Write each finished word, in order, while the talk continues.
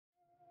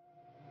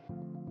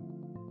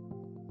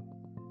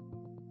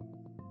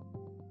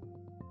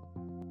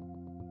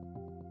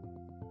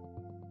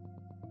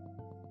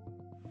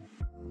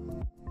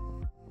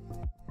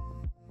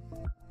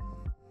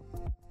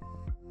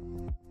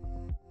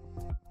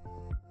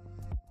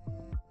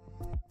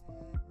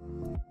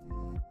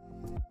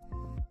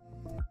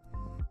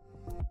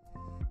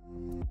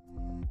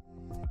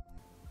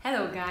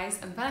Hello guys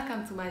and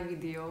welcome to my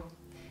video.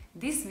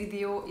 This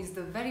video is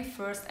the very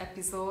first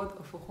episode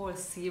of a whole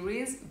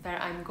series where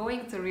I'm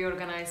going to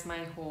reorganize my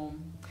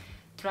home.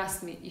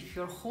 Trust me, if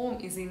your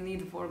home is in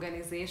need of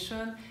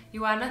organization,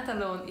 you are not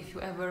alone if you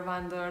ever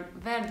wondered,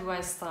 where do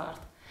I start?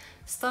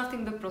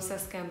 Starting the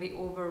process can be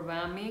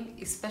overwhelming,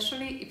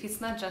 especially if it's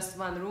not just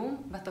one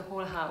room but a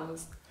whole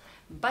house.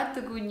 But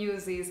the good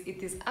news is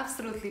it is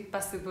absolutely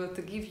possible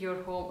to give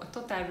your home a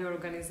total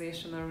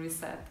reorganization or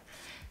reset.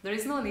 There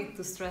is no need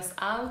to stress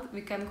out,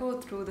 we can go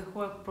through the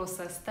whole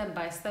process step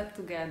by step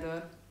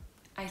together.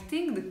 I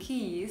think the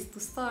key is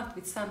to start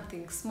with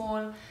something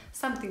small,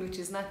 something which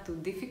is not too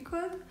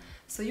difficult,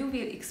 so you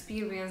will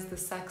experience the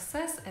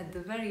success at the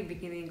very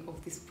beginning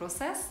of this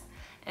process,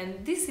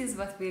 and this is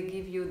what will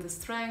give you the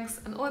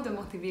strength and all the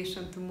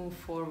motivation to move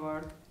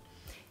forward.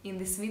 In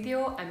this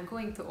video, I'm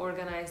going to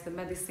organize the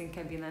medicine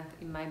cabinet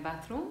in my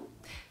bathroom,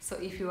 so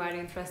if you are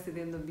interested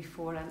in the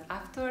before and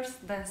afters,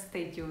 then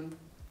stay tuned.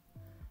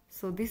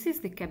 So this is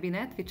the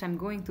cabinet which I'm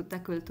going to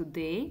tackle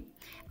today.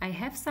 I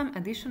have some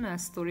additional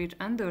storage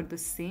under the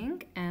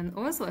sink and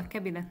also a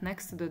cabinet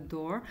next to the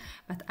door,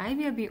 but I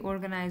will be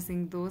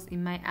organizing those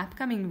in my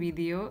upcoming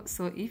video,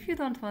 so if you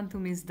don't want to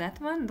miss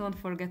that one, don't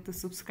forget to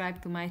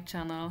subscribe to my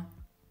channel.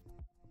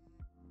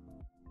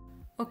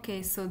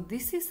 Okay, so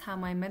this is how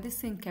my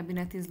medicine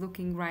cabinet is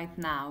looking right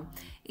now.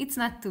 It's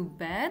not too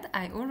bad.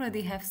 I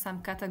already have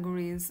some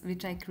categories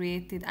which I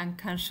created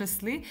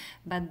unconsciously,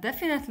 but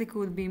definitely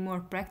could be more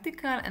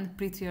practical and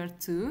prettier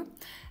too.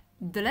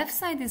 The left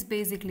side is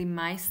basically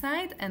my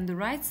side and the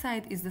right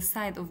side is the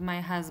side of my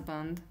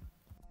husband.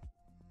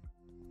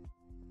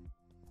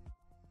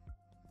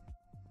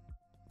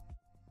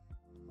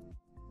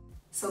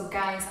 So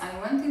guys, I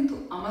went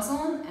into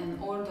Amazon and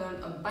ordered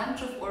a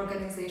bunch of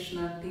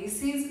organizational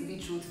pieces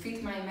which would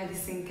fit my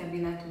medicine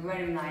cabinet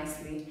very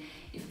nicely.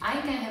 If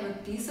I can have a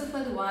piece of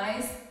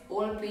advice,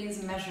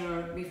 always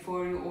measure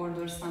before you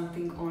order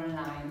something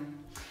online.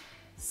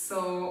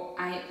 So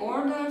I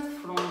ordered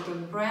from the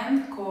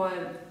brand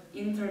called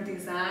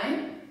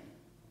mDesign.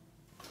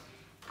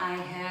 I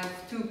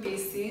have two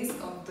pieces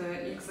of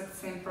the exact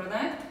same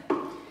product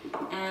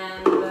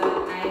and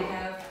I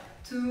have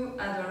two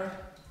other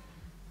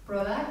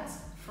products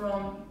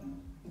from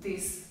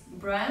this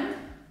brand,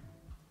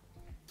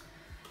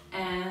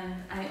 and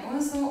I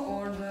also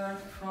ordered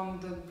from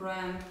the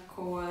brand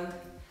called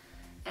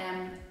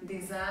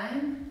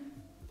mDesign.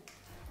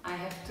 I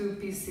have two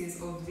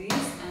pieces of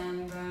these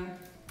and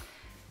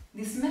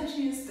this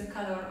matches the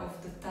color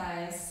of the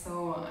tiles,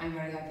 so I'm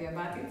very happy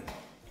about it.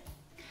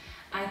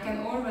 I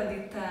can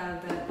already tell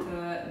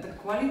that the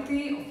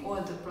quality of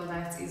all the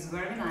products is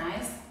very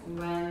nice.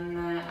 When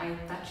I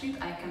touch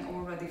it, I can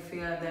already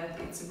feel that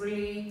it's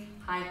really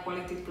high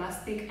quality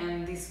plastic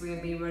and this will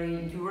be very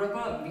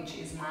durable, which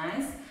is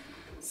nice.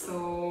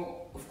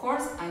 So, of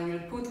course, I will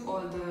put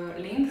all the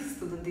links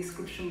to the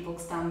description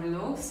box down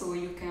below so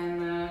you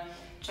can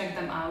check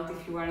them out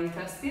if you are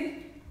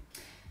interested.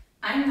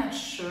 I'm not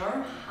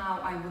sure how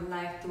I would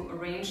like to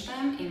arrange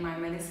them in my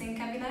medicine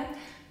cabinet,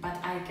 but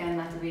I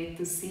cannot wait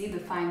to see the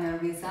final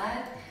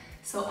result.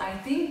 So I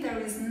think there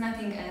is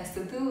nothing else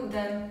to do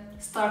than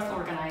start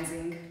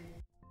organizing.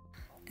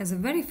 As a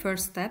very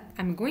first step,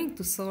 I'm going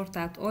to sort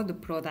out all the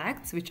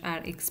products which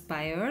are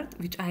expired,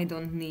 which I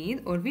don't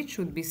need or which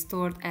should be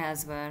stored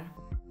elsewhere.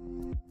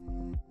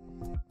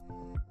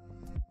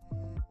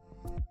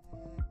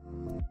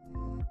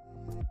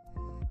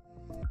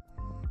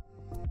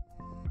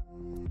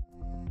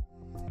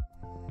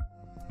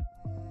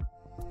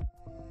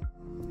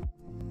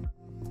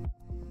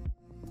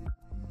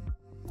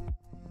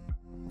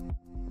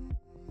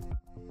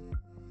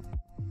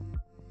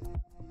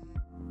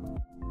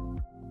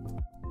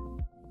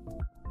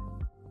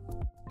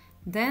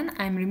 Then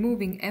I'm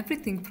removing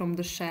everything from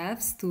the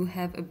shelves to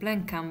have a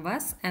blank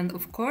canvas, and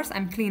of course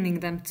I'm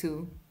cleaning them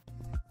too.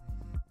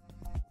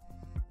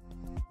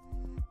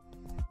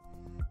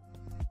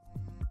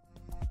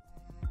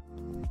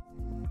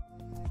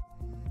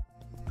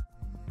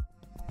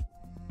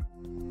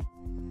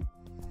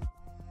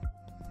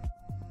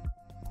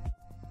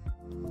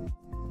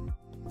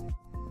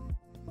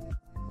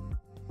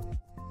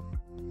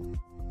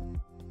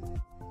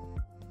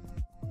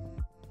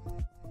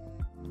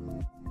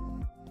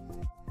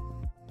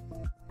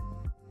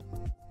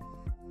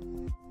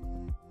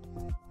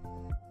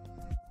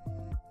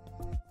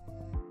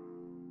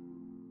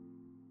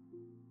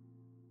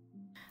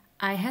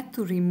 I had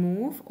to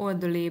remove all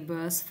the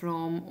labels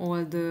from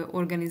all the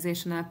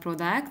organizational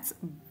products,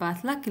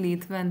 but luckily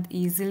it went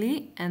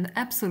easily and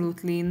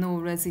absolutely no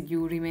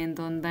residue remained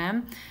on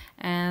them,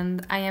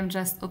 and I am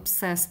just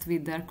obsessed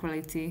with their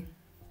quality.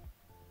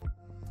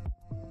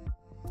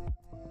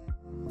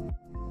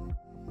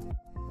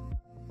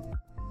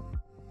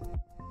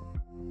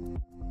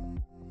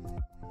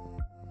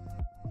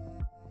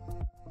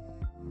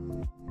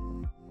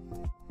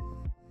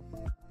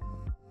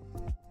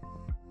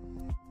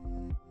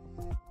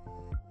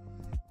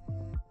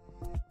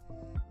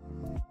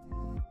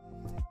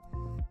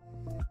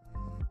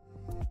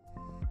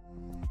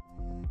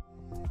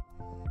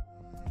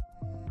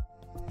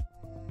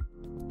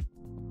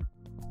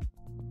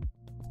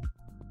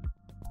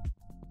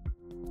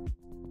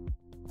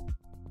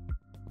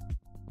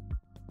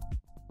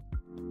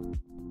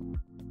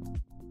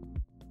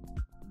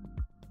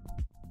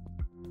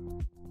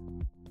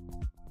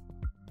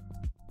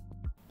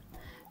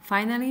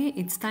 Finally,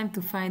 it's time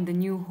to find a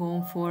new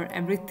home for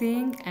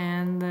everything,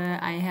 and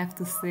I have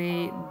to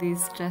say,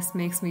 this just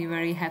makes me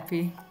very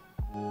happy.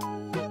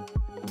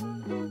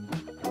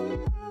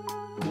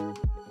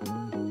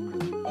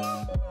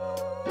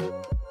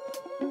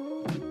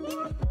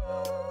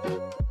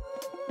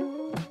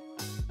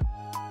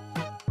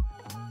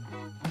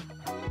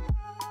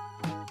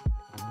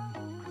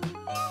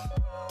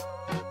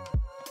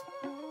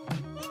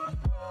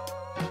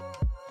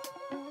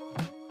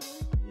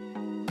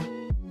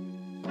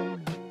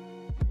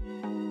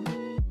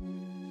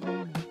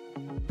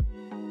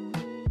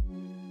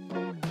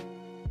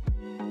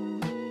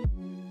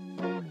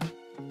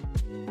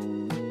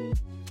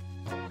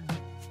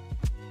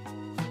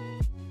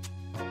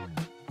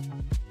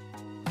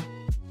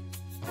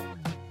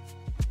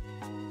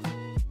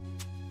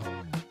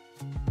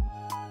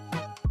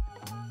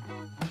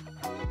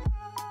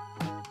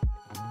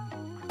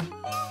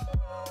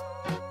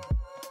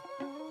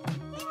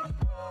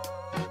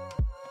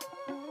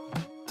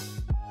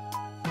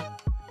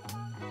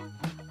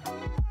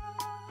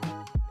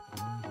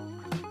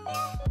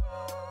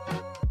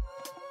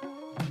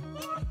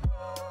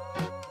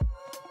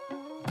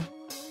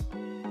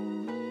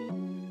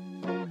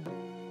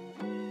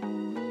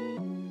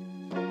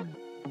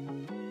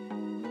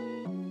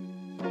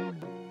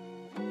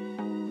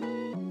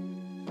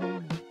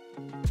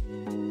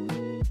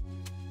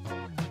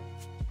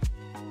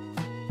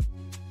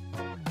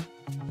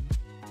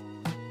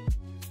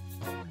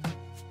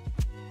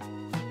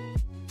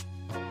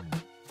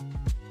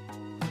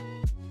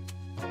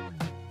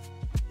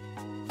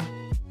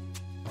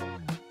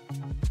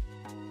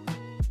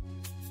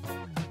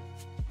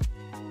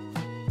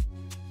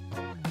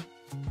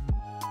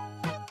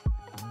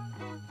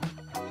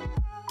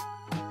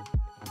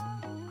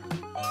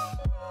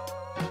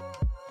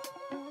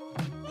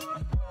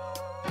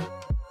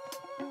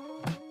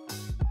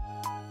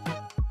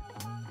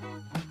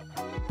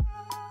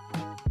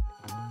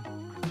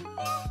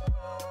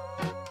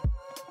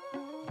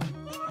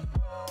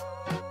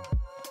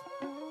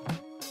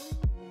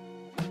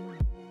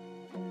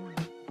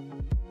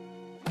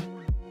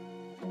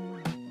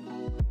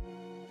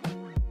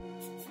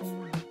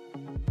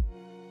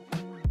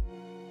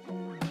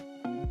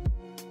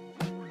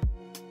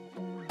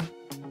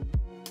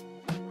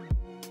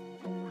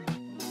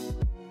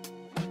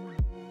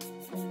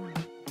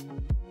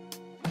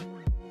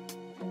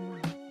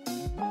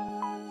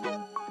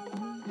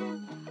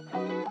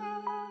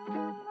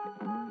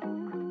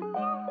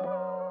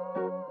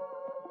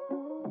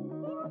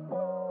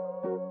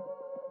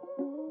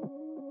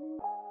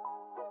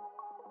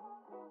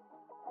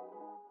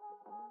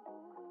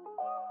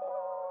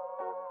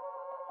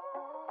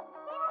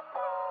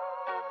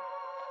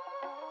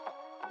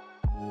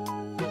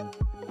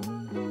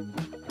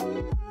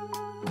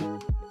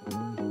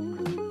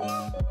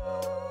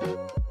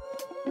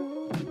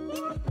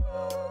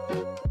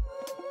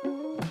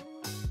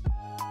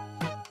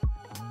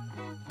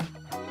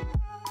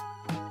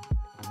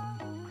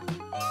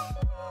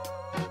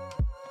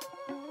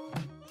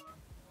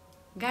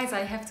 Guys,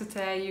 I have to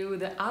tell you,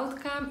 the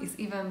outcome is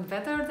even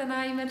better than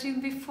I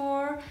imagined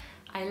before.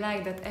 I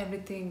like that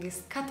everything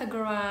is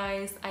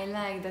categorized. I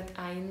like that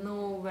I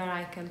know where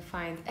I can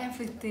find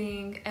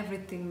everything.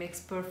 Everything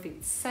makes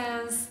perfect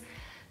sense.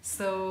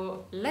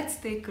 So let's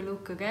take a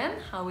look again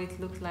how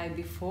it looked like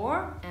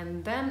before,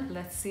 and then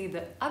let's see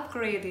the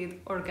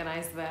upgraded,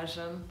 organized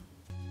version.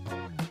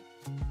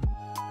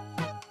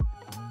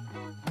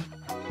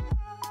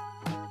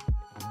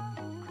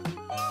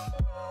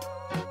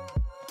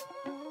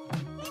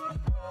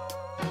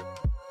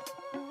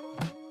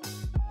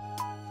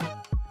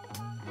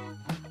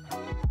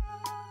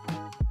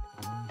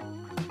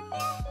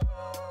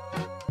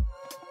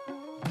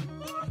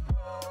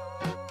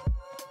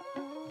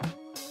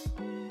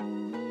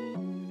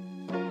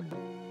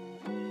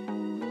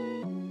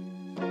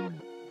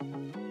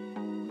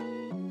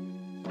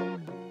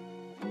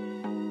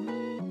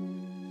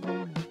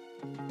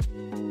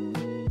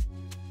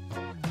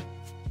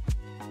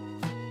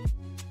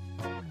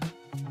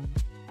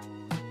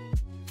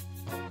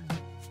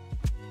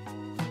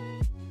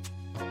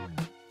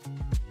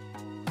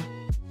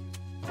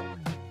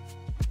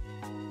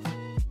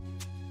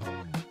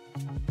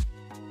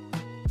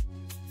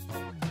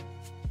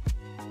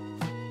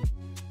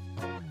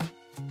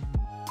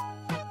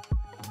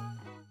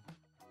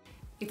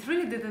 It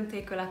really didn't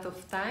take a lot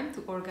of time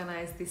to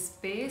organize this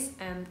space,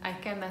 and I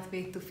cannot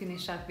wait to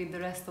finish up with the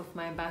rest of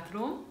my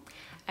bathroom.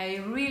 I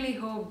really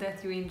hope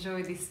that you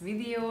enjoyed this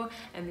video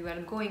and you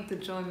are going to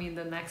join me in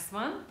the next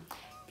one.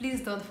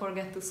 Please don't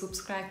forget to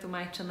subscribe to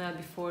my channel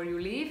before you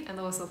leave, and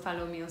also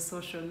follow me on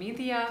social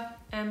media,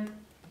 and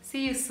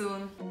see you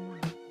soon!